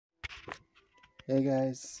Hey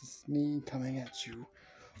guys, it's me coming at you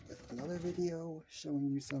with another video showing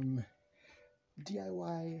you some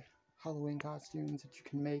DIY Halloween costumes that you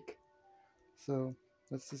can make. So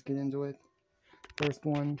let's just get into it. First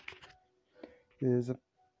one is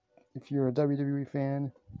if you're a WWE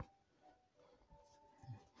fan,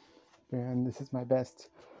 and this is my best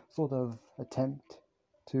sort of attempt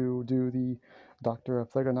to do the Doctor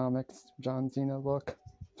of Thugonomics John Cena look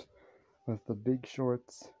with the big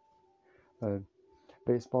shorts, a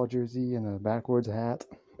baseball jersey, and a backwards hat,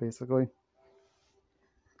 basically.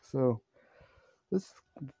 So this is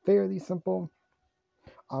fairly simple.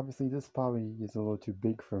 Obviously, this probably is a little too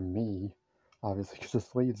big for me, obviously, because the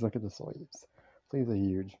sleeves, look at the sleeves. Sleeves are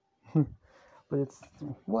huge. But it's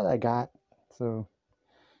what I got, so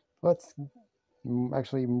let's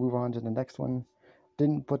actually move on to the next one.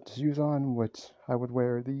 Didn't put the shoes on, which I would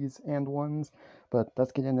wear these and ones, but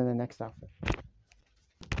let's get into the next outfit.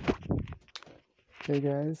 Okay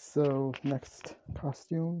guys, so next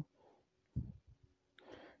costume.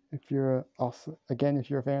 If you're if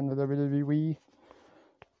you're a fan of WWE,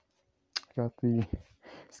 got the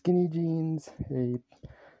skinny jeans, a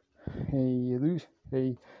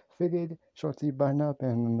fitted short sleeve button up,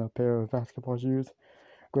 and a pair of basketball shoes.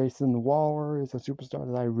 Grayson Waller is a superstar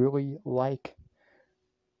that I really like.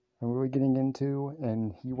 I'm really getting into,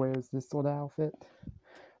 and he wears this sort of outfit,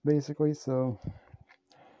 basically. So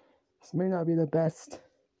this may not be the best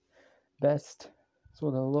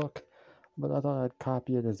sort of look, but I thought I'd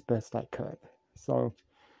copy it as best I could. So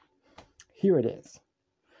here it is,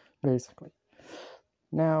 basically.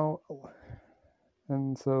 Now,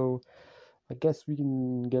 and so I guess we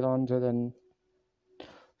can get on to then.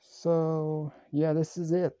 So yeah, this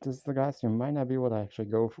is it. This is the costume. Might not be what I actually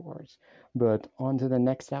go for, but on to the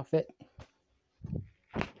next outfit.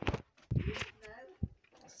 This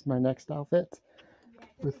is my next outfit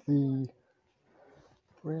with the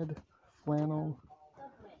red flannel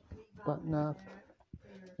button up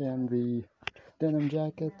and the denim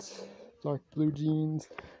jacket, dark blue jeans,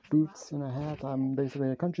 boots, and a hat. I'm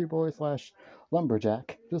basically a country boy /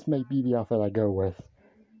 lumberjack. This may be the outfit I go with.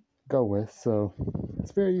 So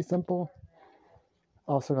it's very simple.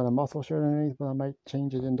 Also got a muscle shirt underneath, but I might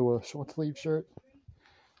change it into a short sleeve shirt,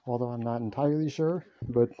 although I'm not entirely sure,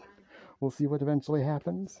 but we'll see what eventually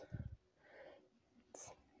happens.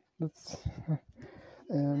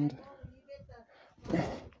 And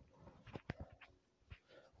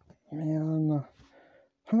man, I'm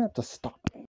gonna have to stop